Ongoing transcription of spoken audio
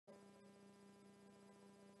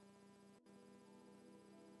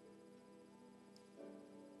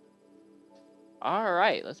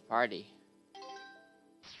Alright, let's party.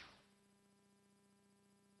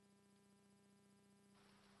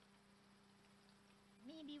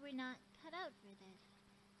 Maybe we're not cut out for this.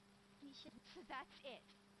 We should... So that's it.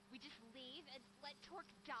 We just leave and let Torque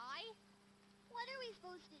die? What are we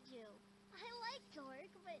supposed to do? I like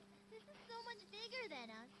Torque, but this is so much bigger than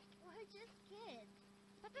us. We're just kids.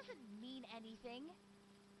 That doesn't mean anything.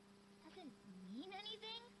 Doesn't mean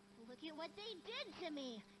anything? Look at what they did to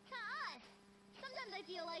me. To us. Sometimes I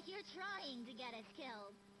feel like you're trying to get us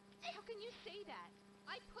killed. How can you say that?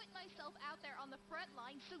 I put myself out there on the front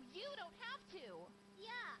line so you don't have to.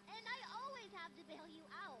 Yeah, and I always have to bail you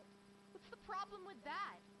out. What's the problem with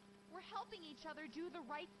that? We're helping each other do the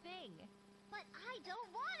right thing. But I don't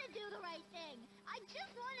want to do the right thing. I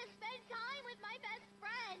just want to spend time with my best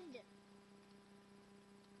friend.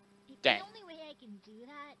 If Dang. the only way I can do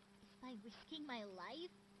that is by risking my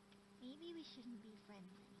life, maybe we shouldn't be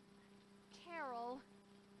friends anymore. Carol.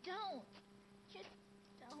 Don't. Just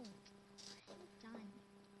don't. I'm done.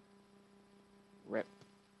 Rip.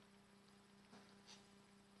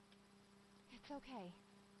 It's okay.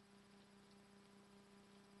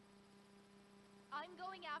 I'm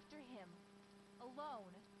going after him.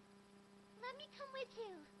 Alone. Let me come with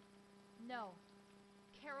you. No.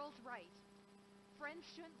 Carol's right. Friends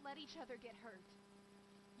shouldn't let each other get hurt.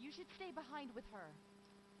 You should stay behind with her.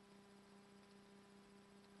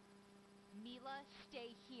 Mila,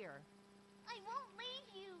 stay here. I won't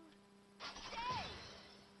leave you. Stay.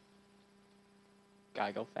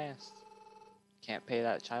 Gotta go fast. Can't pay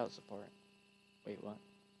that child support. Wait, what?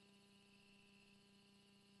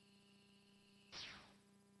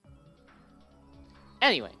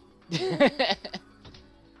 Anyway.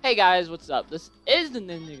 Hey guys, what's up? This is the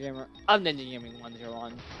Ninja Gamer of Ninja Gaming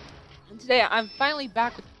 101. And today I'm finally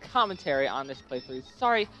back with commentary on this playthrough.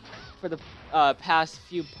 Sorry for the past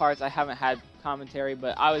few parts I haven't had commentary,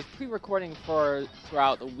 but I was pre-recording for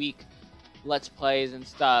throughout the week Let's Plays and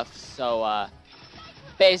stuff, so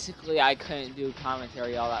basically I couldn't do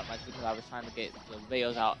commentary all that much because I was trying to get the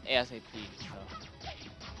videos out ASAP, so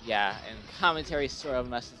yeah, and commentary sort of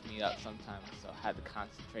messes me up sometimes, so I had to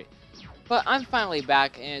concentrate. But I'm finally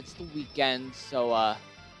back, and it's the weekend, so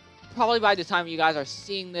probably by the time you guys are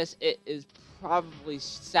seeing this, it is probably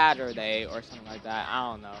Saturday or something like that. I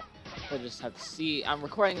don't know. We'll just have to see. I'm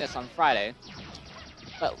recording this on Friday.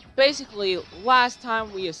 But basically, last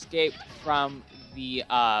time we escaped from the,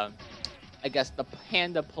 I guess, the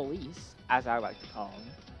Panda Police, as I like to call them.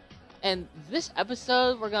 And this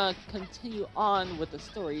episode, we're going to continue on with the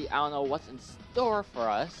story. I don't know what's in store for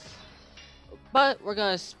us. But we're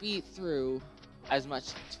going to speed through as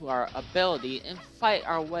much to our ability and fight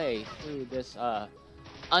our way through this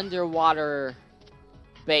underwater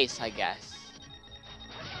base, I guess.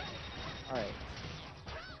 Alright.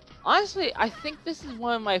 Honestly, I think this is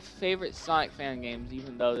one of my favorite Sonic fan games,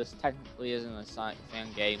 even though this technically isn't a Sonic fan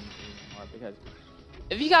game anymore, because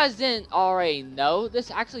if you guys didn't already know,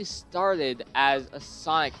 this actually started as a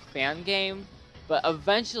Sonic fan game, but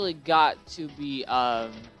eventually got to be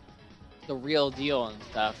the real deal and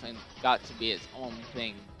stuff, and got to be its own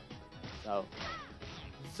thing. So,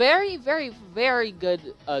 very, very, very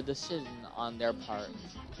good decision on their part.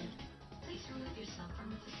 Please remove yourself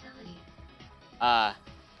from the facility.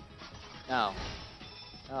 No.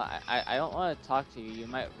 No, I don't want to talk to you. You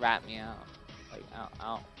might rat me out. Like,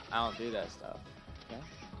 I don't do that stuff. Okay?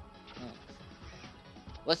 Thanks.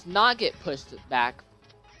 Let's not get pushed back.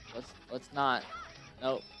 Let's not.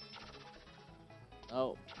 Nope.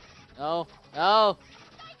 No. No. No.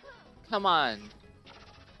 Come on.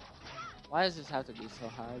 Why does this have to be so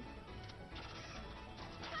hard?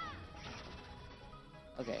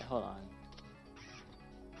 Okay, hold on.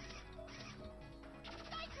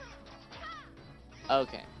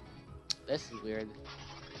 Okay. This is weird.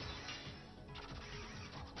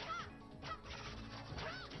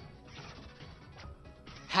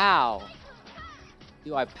 How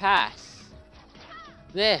do I pass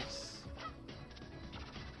this?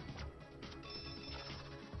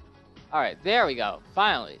 Alright, there we go.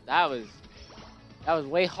 Finally. That was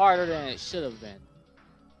way harder than it should have been.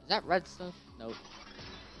 Is that red stuff? Nope.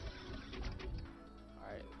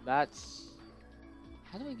 Alright, that's...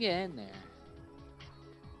 How do we get in there?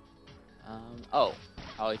 Oh.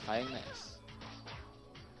 Probably fighting this.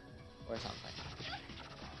 Or something.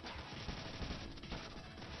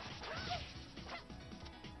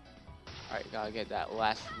 Alright, gotta get that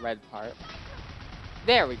last red part.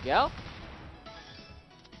 There we go.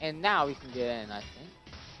 And now we can get in, I think.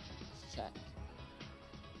 Let's check.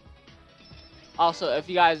 Also, if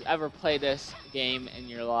you guys ever play this game in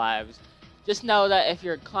your lives, Just know that if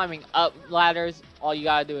you're climbing up ladders, all you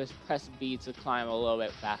gotta do is press B to climb a little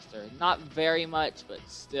bit faster. Not very much, but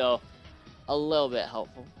still a little bit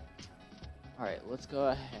helpful. Alright, let's go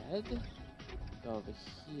ahead. Go over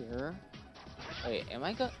here. Wait, am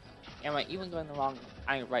I even going the wrong?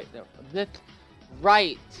 I'm right there.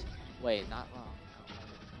 Right. Wait, not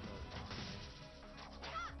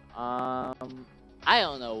wrong. I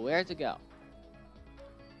don't know where to go.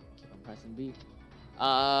 Keep on pressing B.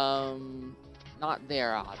 Not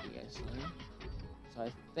there, obviously. So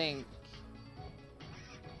I think. I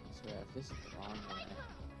swear, if this is the wrong way.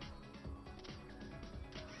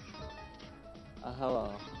 Oh,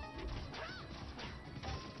 hello.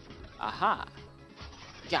 Aha.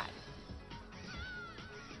 Got it.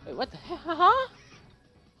 Wait, what the heck? Huh?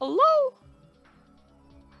 Hello?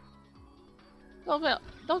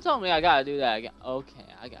 Don't tell me I gotta do that again. Okay,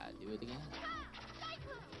 I gotta do it again.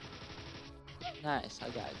 Nice, I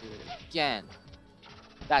gotta do it again.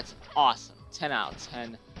 That's awesome. 10 out of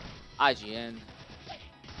 10. IGN.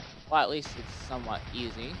 Well, at least it's somewhat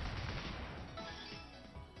easy.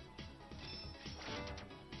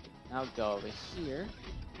 Now go over here.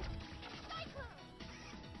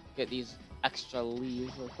 Get these extra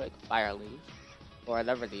leaves real quick. Fire leaves. Or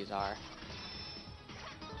whatever these are.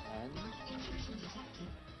 And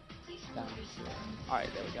down here. Alright,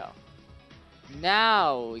 there we go.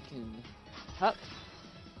 Now we can up.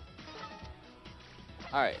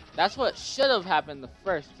 Alright, that's what should have happened the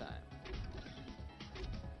first time.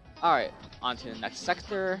 Alright, on to the next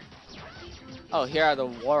sector. Oh, here are the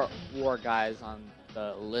war guys on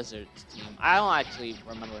the Lizards team. I don't actually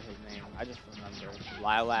remember his name. I just remember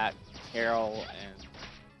Lilac, Carol, and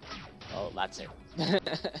oh, that's it. For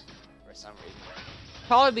some reason.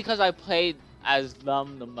 Probably because I played as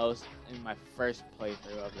them the most in my first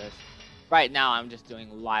playthrough of this. Right now, I'm just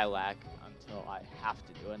doing Lilac until I have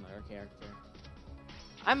to do another character.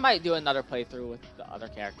 I might do another playthrough with the other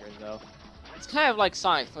characters though. It's kind of like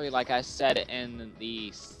Sonic 3, like I said in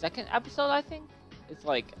the second episode, I think. It's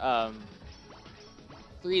like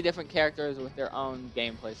 3 different characters with their own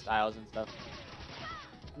gameplay styles and stuff.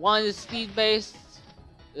 One is speed-based,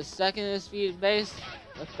 the second is speed-based,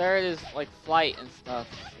 the third is like flight and stuff.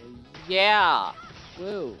 So yeah!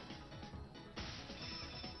 Woo!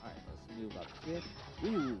 Alright, let's move up here.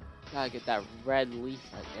 Ooh, gotta get that red leaf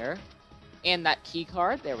right there. And that key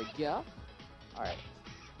card, there we go. Alright.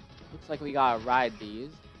 Looks like we gotta ride these.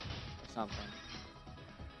 Or something.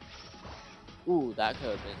 Ooh, that could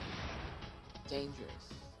have been dangerous.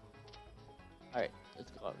 Alright, let's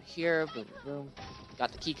go over here. Boom, boom, boom.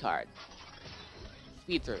 Got the key card.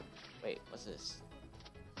 Speed through. Wait, what's this?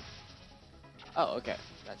 Oh, okay.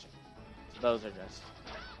 Gotcha. So those are just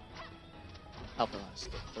helping us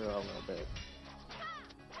get through a little bit.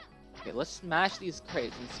 Okay, let's smash these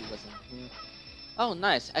crates and see what's in here. Oh,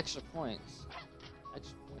 nice. Extra points.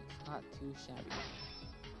 Extra points. Not too shabby.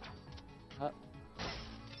 Up.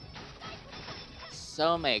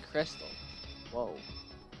 So many crystals. Whoa.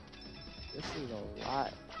 This is a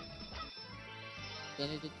lot.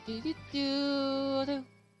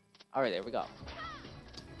 Alright, there we go.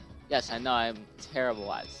 Yes, I know I'm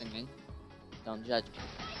terrible at singing. Don't judge me.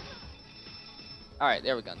 Alright,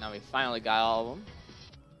 there we go. Now we finally got all of them.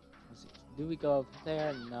 Do we go up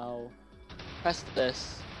there? No. Press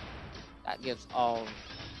this. That gives all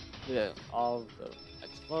the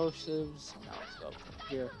explosives. Now let's go up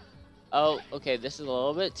here. Oh, okay. This is a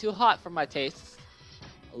little bit too hot for my tastes.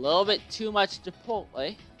 A little bit too much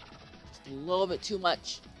Chipotle. Just a little bit too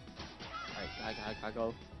much. Alright, I gotta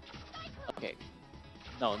go. Okay.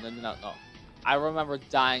 No. I remember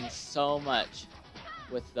dying so much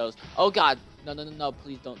with those. Oh god. No.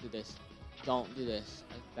 Please don't do this. Don't do this.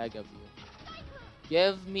 I beg of you.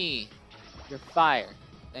 Give me your fire.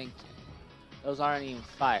 Thank you. Those aren't even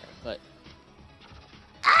fire, but...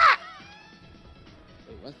 Ah!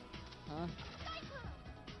 Wait, what? Huh?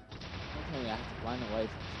 Don't tell me I have to run away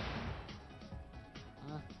from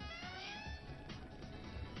something.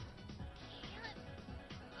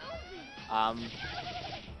 Huh?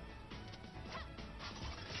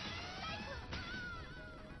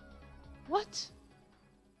 What?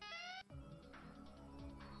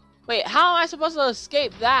 Wait, how am I supposed to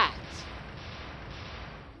escape that?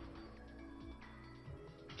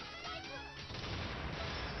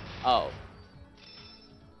 Oh.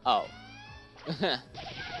 Oh.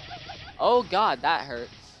 Oh god, that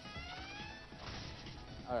hurts.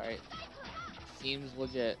 Alright. Seems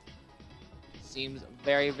legit. Seems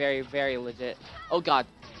very, very, very legit. Oh god.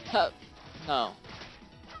 No.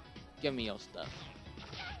 Give me your stuff.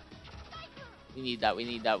 We need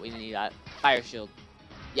that. Fire shield.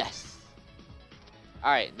 Yes.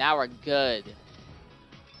 Alright, now we're good.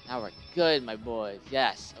 Now we're good, my boys.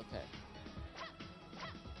 Yes, okay.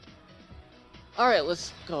 Alright,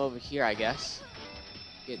 let's go over here, I guess.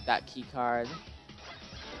 Get that key card.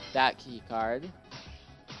 That key card.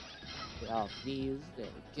 Get all of these. There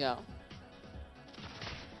we go.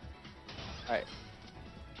 Alright.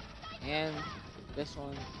 And this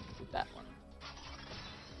one. Get that one.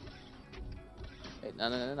 Wait,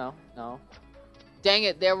 no. Dang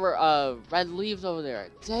it, there were red leaves over there.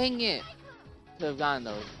 Dang it. Could have gotten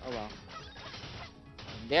those. Oh well.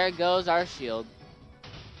 And there goes our shield.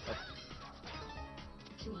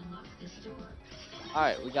 To unlock this door,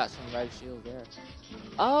 Alright, we got some red shields there.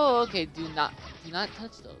 Oh, okay. Do not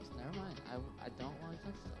touch those. Never mind. I don't want to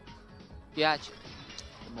touch those. Gotcha.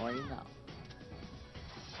 The more you know.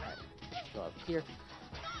 Alright, let's go up here.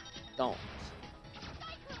 Don't.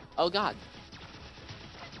 Oh god.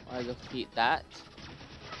 Want to defeat that.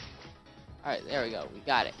 Alright, there we go. We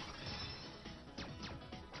got it.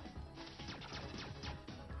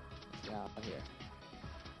 Let's get out of here.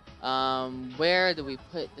 Where do we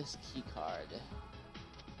put this key card?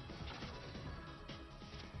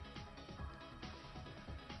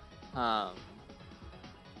 I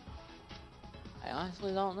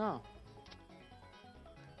honestly don't know.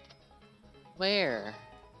 Where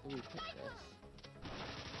do we put this?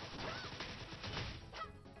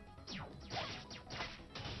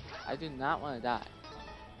 I do not want to die.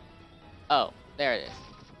 Oh, there it is.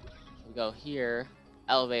 We go here,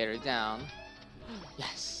 elevator down.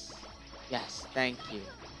 Yes, yes, thank you.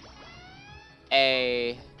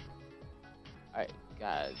 Alright,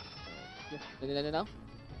 guys. No.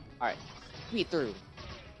 Alright, squeeze through.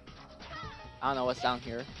 I don't know what's down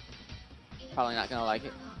here. Probably not gonna like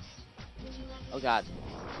it. Oh god.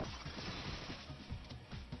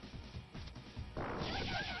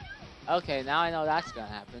 Okay, now I know that's gonna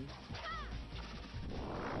happen.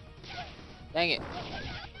 Dang it.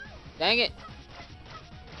 Dang it.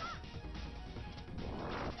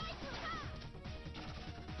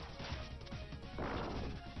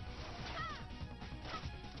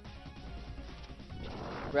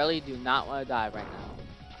 Really do not want to die right now.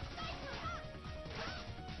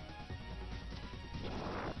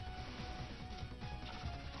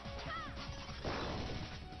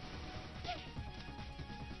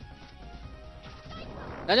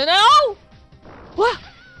 No! What?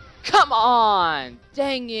 Come on!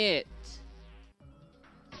 Dang it!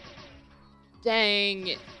 Dang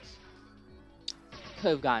it!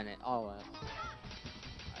 Could have gotten it. Oh well.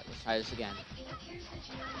 Alright, let's try this again. it appears that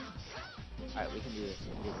you are lost. Alright, we can do this.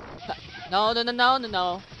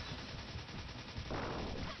 No.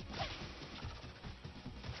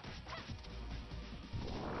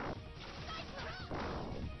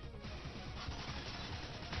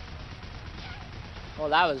 Well,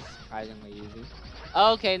 that was surprisingly easy.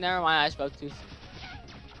 Okay, never mind. I spoke too soon.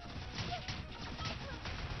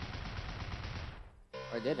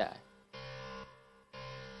 Or did I?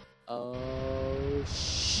 Oh,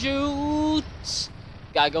 shoot!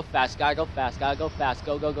 Gotta go fast. Go.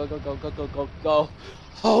 Go.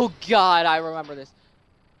 Oh, God, I remember this.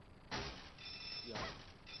 Yo,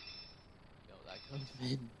 that could have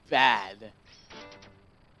been bad.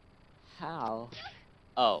 How?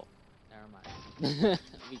 Oh. Never mind.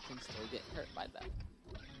 We can still get hurt by that.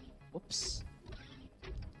 Whoops.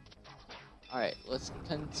 Alright, let's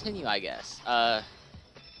continue, I guess.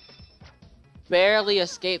 Barely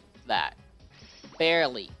escaped that.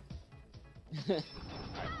 Barely. Alright,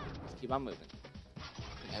 let's keep on moving.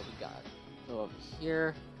 Okay, we got it. Go up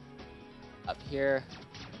here. Up here.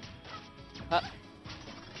 Up.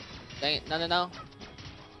 Dang it. No.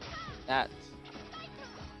 That.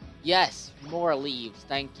 Yes, more leaves.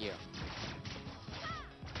 Thank you.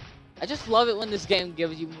 I just love it when this game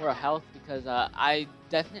gives you more health because I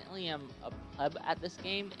definitely am a pleb at this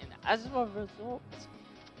game, and as a result,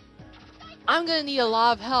 I'm gonna need a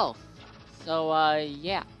lot of health. So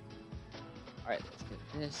yeah. Alright, let's get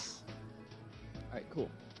this. Alright, cool.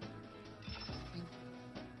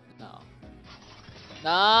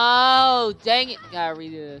 No, dang it! Gotta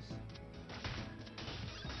redo this.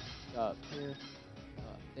 Go up here. Go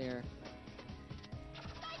up there.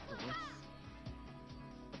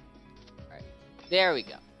 Alright, there we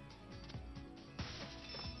go.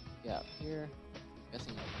 Get up here.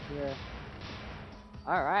 Guessing up here.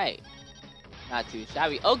 Alright. Not too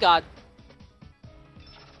shabby. Oh god!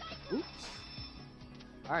 Oops.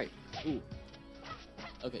 Alright, ooh.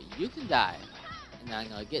 Okay, you can die. And now I'm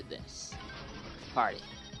gonna get this. Party.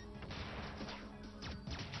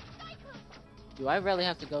 Do I really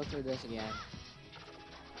have to go through this again?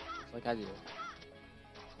 Looks like I do.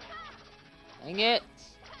 Dang it!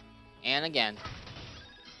 And again.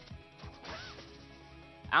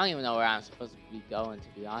 I don't even know where I'm supposed to be going, to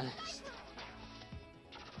be honest.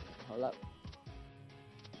 Hold up.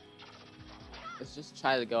 Let's just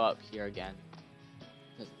try to go up here again.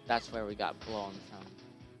 Because that's where we got blown from.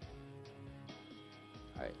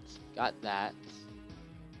 Alright, got that.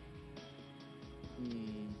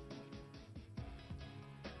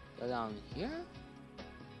 Go down here.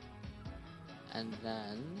 And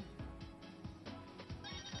then...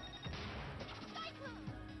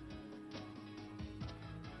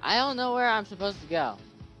 I don't know where I'm supposed to go.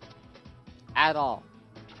 At all.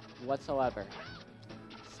 Whatsoever.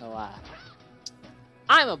 So,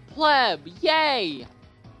 I'm a pleb! Yay!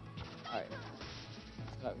 Alright.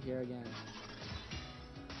 Let's go up here again.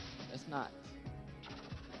 It's not.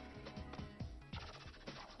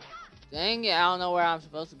 Dang it, I don't know where I'm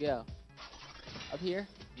supposed to go. Up here?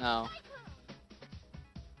 No.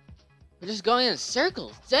 We're just going in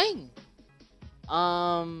circles. Dang!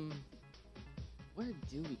 Where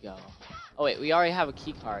do we go? Oh wait, we already have a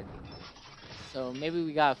key card. So maybe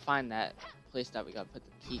we gotta find that place that we gotta put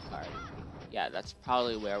the key card. Yeah, that's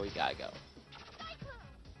probably where we gotta go.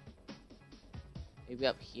 Maybe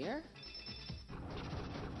up here?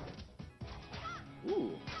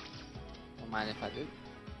 Ooh. Don't mind if I do.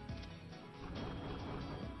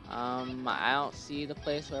 I don't see the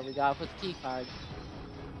place where we gotta put the key card.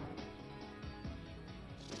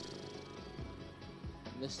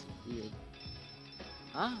 This is weird.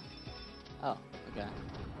 Huh? Oh, okay.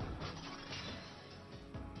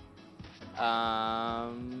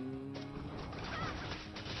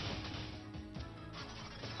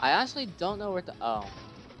 I actually don't know where to. Oh.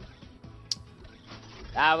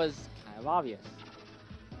 That was kind of obvious.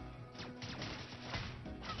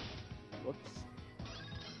 Whoops.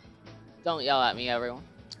 Don't yell at me, everyone.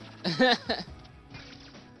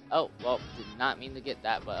 Oh, well, did not mean to get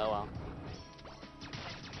that, but oh well.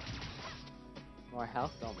 More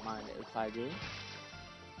health, don't mind it if I do.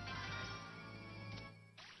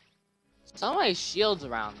 Some of my shields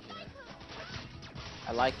around here.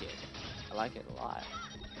 I like it. I like it a lot.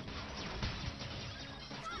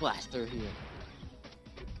 Let's blast through here.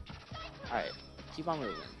 Alright, keep on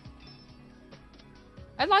moving.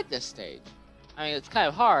 I like this stage. I mean, it's kind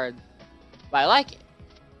of hard, but I like it.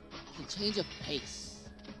 It's a change of pace.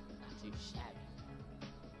 Not too shabby.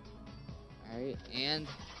 Alright, and...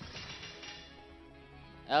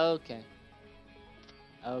 Okay.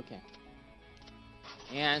 Okay.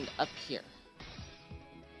 And up here.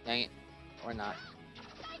 Dang it. Or not.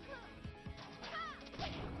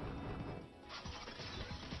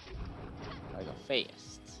 Gotta go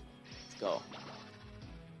fast. Let's go.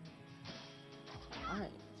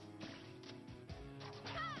 Alright.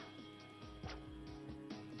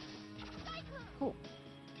 Cool.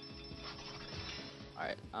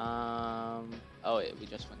 Alright, oh wait, we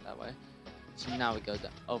just went that way. So now we go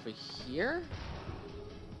over here.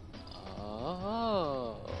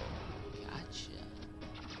 Oh, gotcha.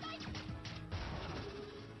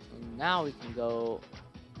 So now we can go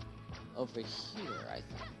over here, I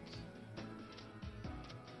think.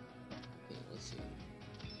 Okay, let's see.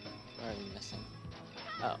 Where are we missing?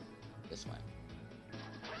 Oh, this way.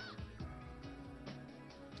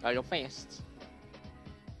 Gotta go fast.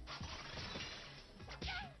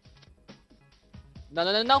 No,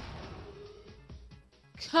 no, no, no!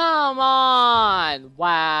 Come on!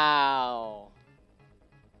 Wow.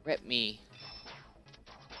 Rip me.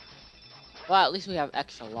 Well, at least we have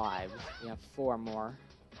extra lives. We have 4 more.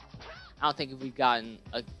 I don't think we've gotten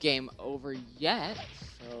a game over yet,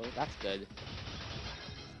 so that's good.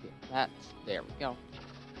 Let's get that. There we go.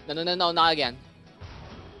 No, no, no, no, not again.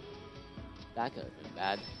 That could have been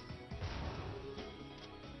bad.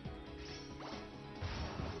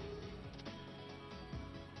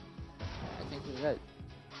 I think we're good.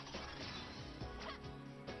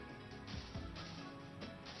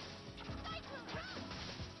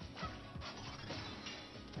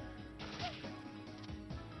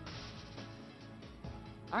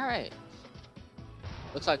 Alright.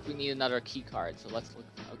 Looks like we need another key card, so let's look.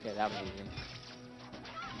 Okay, that was easy.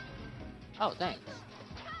 Oh, thanks.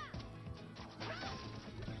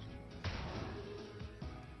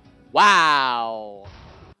 Wow!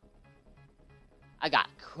 I got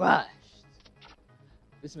crushed.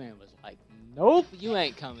 This man was like, nope, you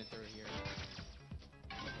ain't coming through here.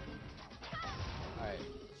 Alright,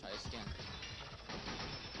 let's try this again.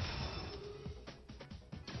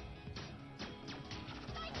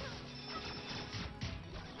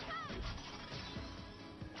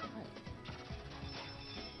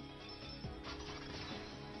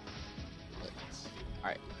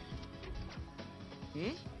 Alright.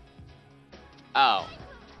 Hmm? Oh.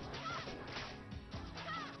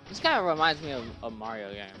 This kind of reminds me of a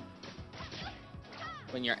Mario game.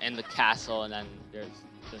 When you're in the castle and then there's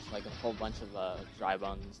just like a whole bunch of dry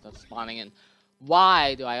bones and stuff spawning in.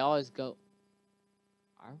 Why do I always go...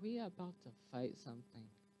 Are we about to fight something?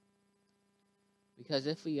 Because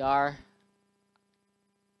if we are...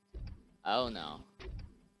 Oh no.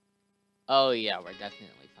 Oh yeah, we're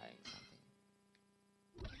definitely fighting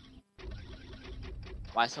something.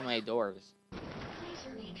 Why so many doors?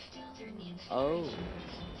 Oh.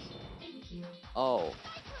 Oh.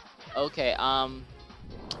 Okay,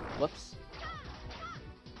 whoops.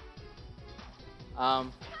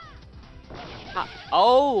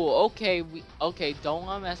 Oh, okay, okay, don't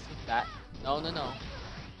wanna mess with that. No, no, no.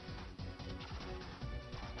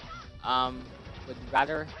 Would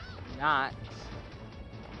rather not.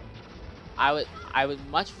 I would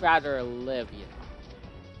much rather live, you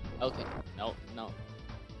know. Okay, no, no.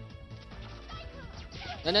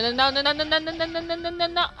 No, no, no, no, no, no, no, no, no, no, no, no,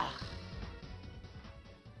 no.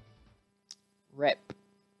 Rip.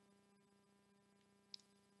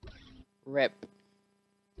 Rip.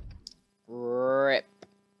 Rip.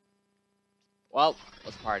 Well,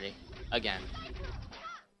 let's party. Again.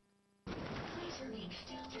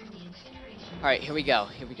 Alright, here we go.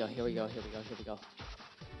 Here we go. Here we go. Here we go. Here we go.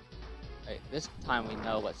 Alright, this time we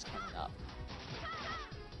know what's coming up.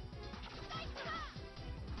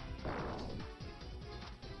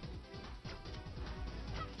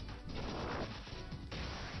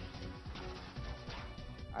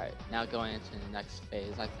 Alright, now going into the next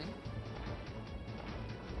phase, I think.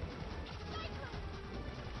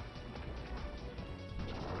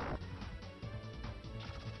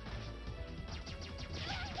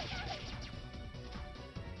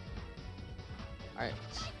 Alright.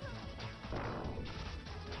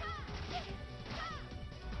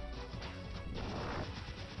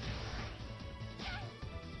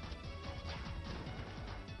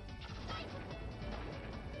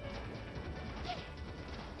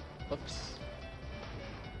 Oops.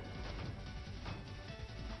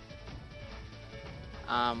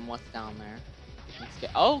 What's down there? Let's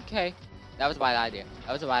get. Oh, okay. That was a bad idea.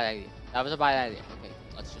 That was a bad idea. That was a bad idea. Okay,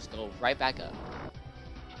 let's just go right back up.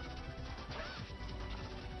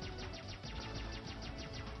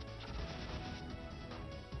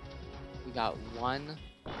 We got one.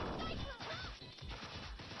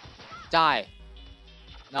 Die.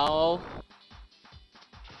 No.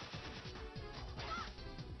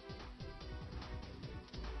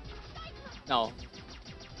 No.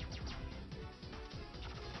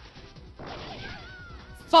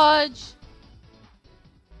 Fudge!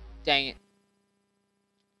 Dang it.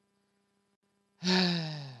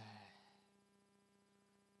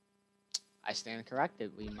 I stand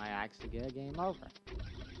corrected. We might actually get a game over.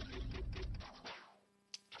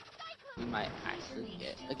 We might actually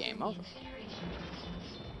get a game over.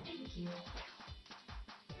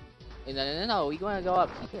 No, no, no, no. We want to go up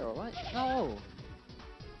here or what? No.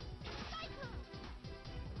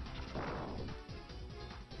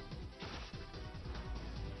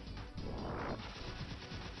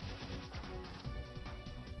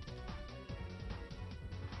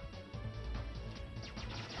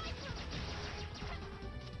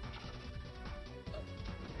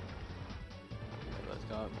 Let's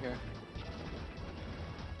go up here.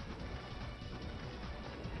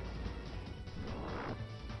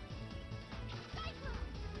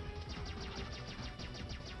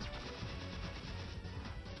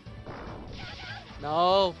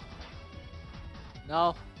 No.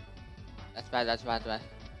 No. That's bad, that's bad, that's bad.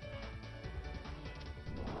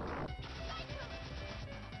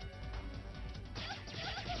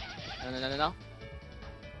 No, no, no, no, no.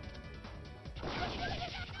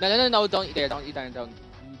 No, no, no, no, don't you dare, don't you dare, don't you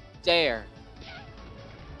dare.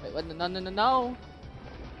 Wait, what? No, no, no, no.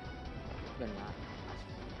 You're not.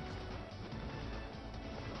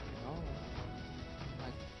 No.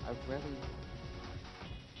 I really...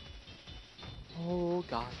 Oh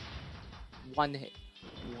god. One hit.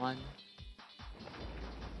 One.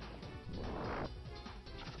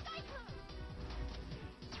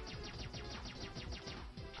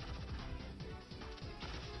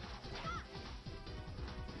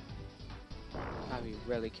 Gotta be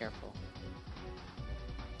really careful.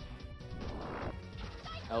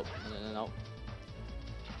 Nope. No, no, no, no.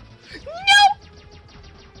 No!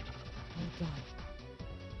 Oh god.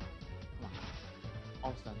 Come on.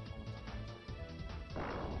 Almost done.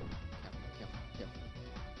 Careful, careful.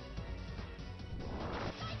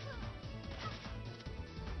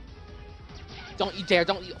 Don't you dare,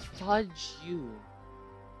 don't you fudge you.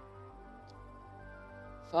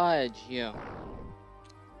 Fudge you.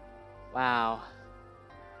 Wow.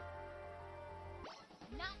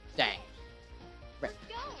 Dang. Let's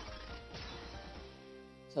go.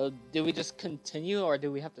 So do we just continue, or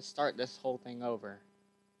do we have to start this whole thing over?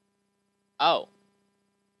 Oh.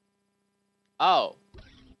 Oh.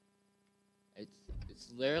 It's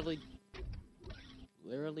literally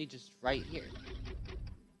just right here.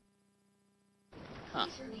 Huh.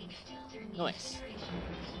 Nice.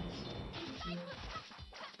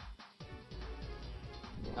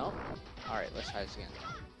 No? Alright, let's try this again.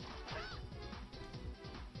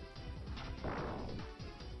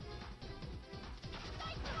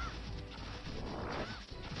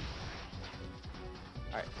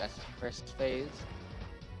 Alright, that's the first phase.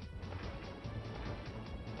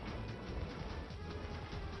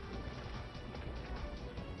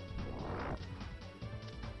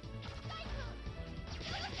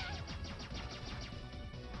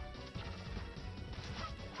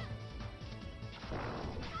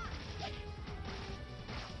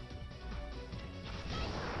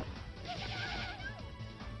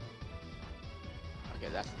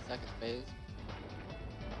 Okay, that's the second phase.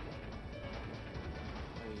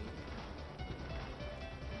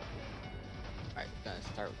 Alright, gonna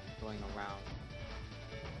start going around.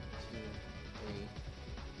 2, 3,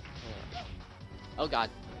 4. Oh god.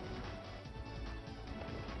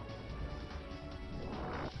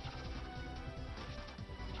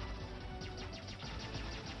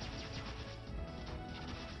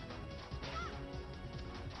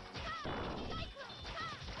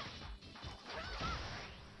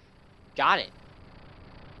 Got it.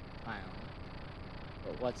 Finally.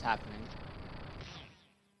 But what's happening?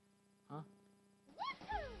 Huh?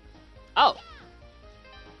 Oh!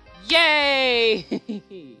 Yay!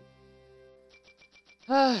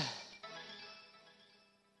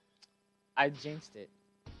 I jinxed it.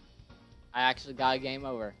 I actually got a game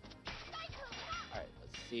over. Alright,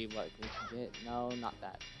 let's see what we can get. No, not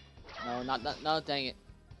that. No, not that. No, dang it.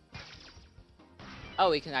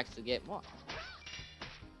 Oh, we can actually get more.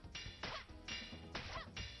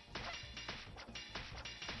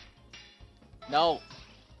 No.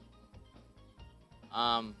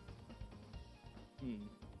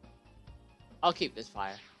 I'll keep this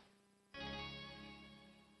fire.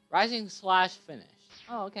 Rising slash finish.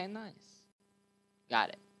 Oh, okay, nice. Got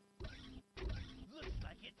it. Looks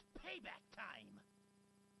like it's payback time.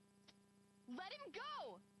 Let him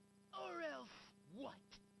go! Or else what?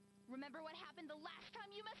 Remember what happened the last time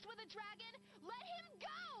you messed with a dragon? Let him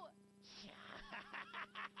go!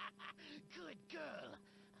 Good girl.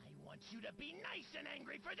 I want you to be nice and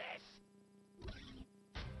angry for this.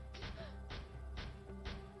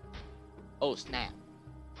 Oh, snap.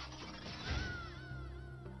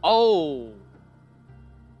 Oh.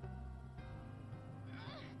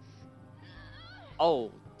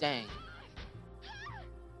 Oh, dang.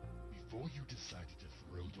 Before you decided to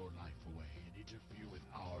throw your life away and interfere with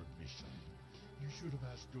our mission, you should have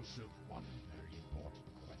asked yourself one very important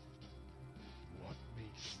question. What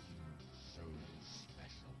makes you so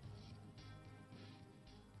special?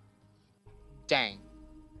 Dang.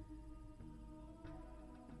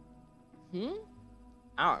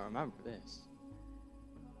 I don't remember this.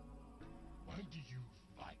 Why do you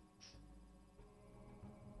fight?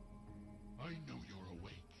 I know you're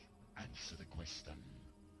awake. Answer the question.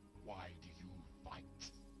 Why do you fight?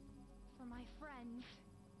 For my friends.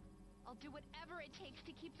 I'll do whatever it takes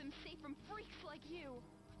to keep them safe from freaks like you.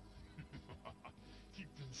 Keep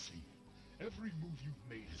them safe. Every move you've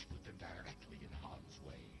made has put them directly in harm's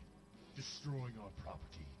way. Destroying our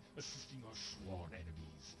property, assisting our sworn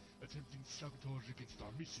enemies, attempting sabotage against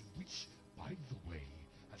our mission, which, by the way,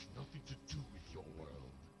 has nothing to do with your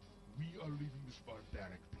world. We are leaving this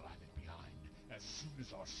barbaric planet behind as soon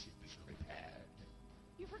as our ship is repaired.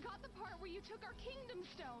 You forgot the part where you took our kingdom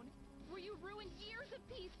stone, where you ruined years of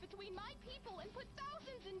peace between my people and put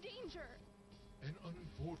thousands in danger. An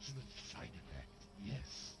unfortunate side effect,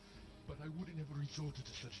 yes. But I wouldn't have resorted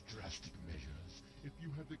to such drastic measures if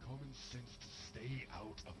you had the common sense to stay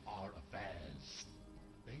out of our affairs.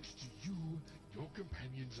 Thanks to you, your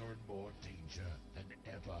companions are in more danger than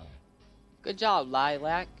ever. Good job,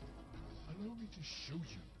 Lilac. Allow me to show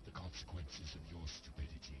you the consequences of your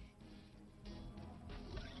stupidity.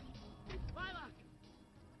 Lilac!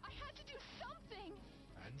 I had to do something!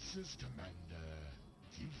 Answers, Commander.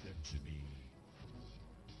 Give them to me.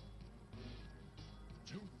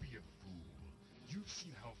 Don't be a fool. You've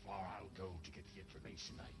seen how far I'll go to get the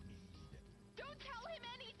information I need. Don't tell him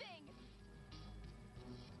anything!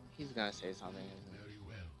 He's gonna say something, isn't Very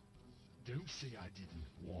well. Don't say I didn't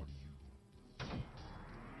warn you.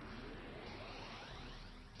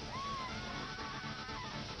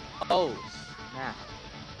 Oh, snap.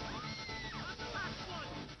 Last one!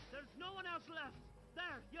 There's no one else left!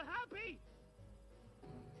 There, you happy?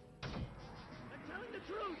 I'm telling the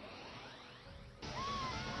truth!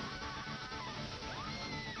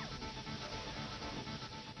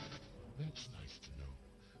 That's nice to know,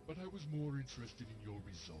 but I was more interested in your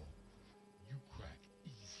resolve. You crack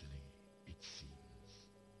easily, it seems.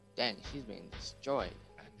 Dang, she's being destroyed.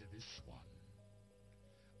 And this one.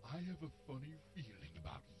 I have a funny feeling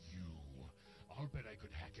about you. I'll bet I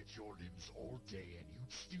could hack at your limbs all day and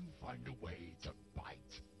you'd still find a way to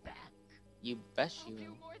bite back. You bet I'll you do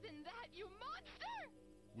will. more than that, you monster!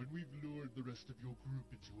 When we've lured the rest of your group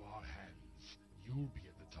into our hands, you'll be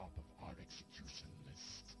at the top of our execution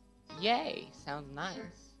list. Yay, sounds Sir,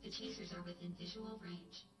 nice. the chasers are within visual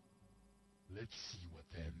range. Let's see what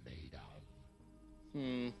they're made of.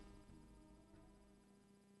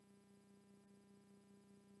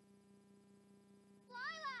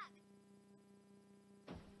 Lilac!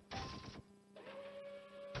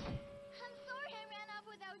 I'm sorry I ran off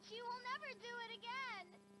without you. We'll never do it again.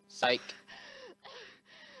 Psych.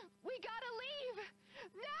 We gotta leave!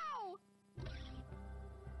 Now!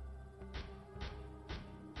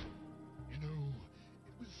 You know,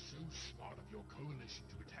 it was so smart of your coalition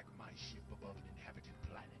to attack my ship above an inhabited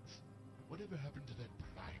planet. Whatever happened to that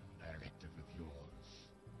prime directive of yours?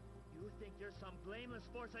 You think you're some blameless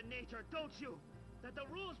force of nature, don't you? That the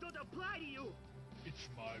rules don't apply to you! It's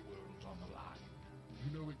my world on the line.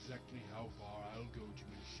 You know exactly how far I'll go to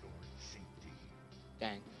ensure its safety.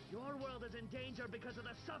 Dang. Your world is in danger because of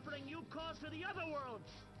the suffering you caused to the other worlds!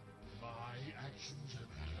 My actions have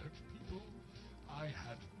hurt people? I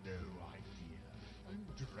had no idea. I'm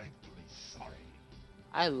dreadfully sorry.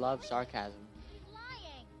 I love sarcasm. He's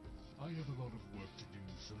lying. I have a lot of work to do,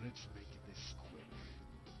 so let's make this quick.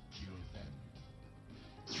 Kill them.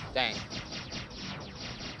 Dang.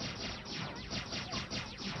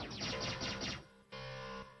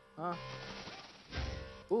 Huh?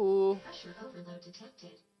 Ooh. Pressure overload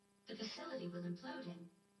detected. The facility will implode in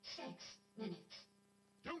 6 minutes.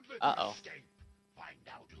 Don't let Uh-oh. them escape. Find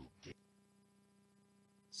out who did.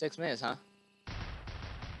 6 minutes, huh?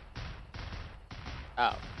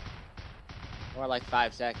 Oh. More like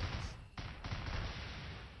 5 seconds.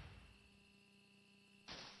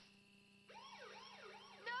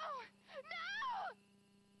 No! No!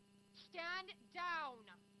 Stand down!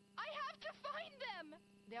 I have to find them!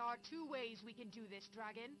 There are 2 ways we can do this,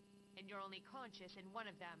 Dragon. And you're only conscious in one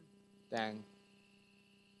of them. Dang.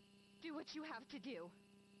 Do what you have to do.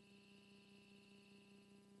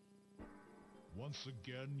 Once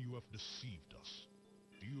again, you have deceived us.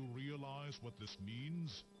 Do you realize what this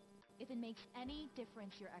means? If it makes any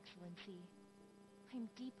difference, Your Excellency, I'm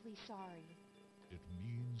deeply sorry. It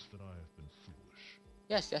means that I have been foolish.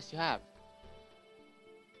 Yes, yes, you have.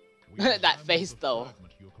 We That examined face, the though.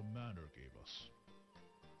 fragment your commander gave us.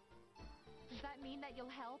 Does that mean that you'll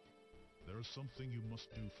help? There is something you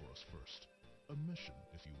must do for us first. A mission,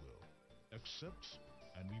 if you will. Accept,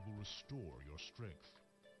 and we will restore your strength.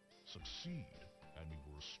 Succeed, and we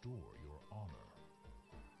will restore your honor.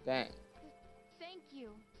 Dang. Thank you,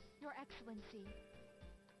 Your Excellency.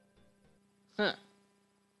 Huh.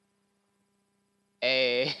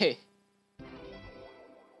 Hey.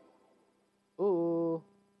 Ooh.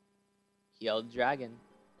 Healed dragon.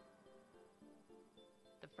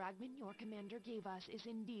 The fragment your commander gave us is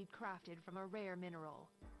indeed crafted from a rare mineral.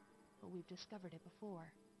 But we've discovered it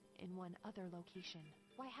before, in one other location.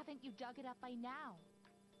 Why haven't you dug it up by now?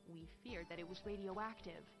 We feared that it was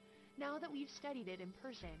radioactive. Now that we've studied it in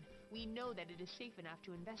person, we know that it is safe enough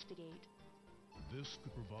to investigate. This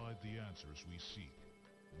could provide the answers we seek.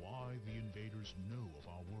 Why the invaders know of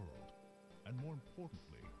our world. And more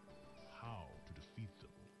importantly, how to defeat them.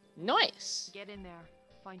 Nice. Get in there,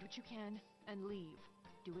 find what you can, and leave.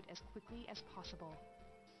 Do it as quickly as possible.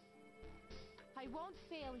 I won't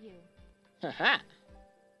fail you. Haha.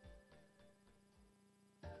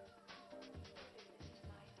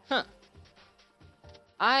 Huh.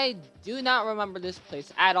 I do not remember this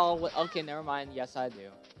place at all. Okay, never mind. Yes, I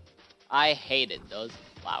do. I hated those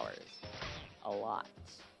flowers. A lot.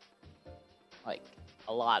 Like,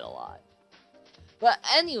 a lot. But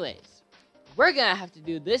anyways, we're gonna have to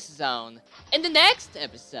do this zone in the next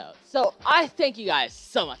episode. So I thank you guys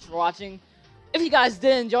so much for watching. If you guys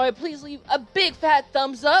did enjoy, please leave a big fat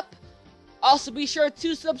thumbs up. Also, be sure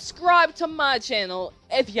to subscribe to my channel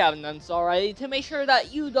if you haven't done so already to make sure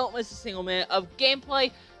that you don't miss a single minute of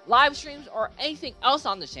gameplay, live streams, or anything else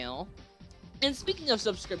on the channel. And speaking of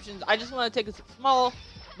subscriptions, I just want to take a small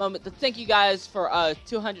moment to thank you guys for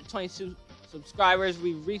 222 subscribers.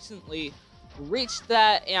 We recently reached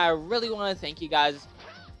that, and I really want to thank you guys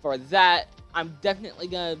for that. I'm definitely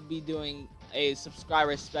going to be doing a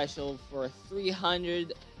subscriber special for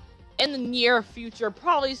 300 in the near future,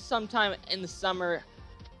 probably sometime in the summer.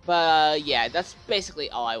 But yeah, that's basically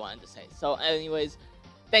all I wanted to say. So anyways,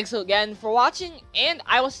 thanks again for watching, and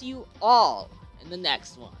I will see you all in the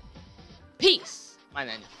next one. Peace, my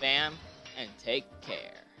ninja fam, and take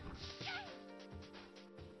care.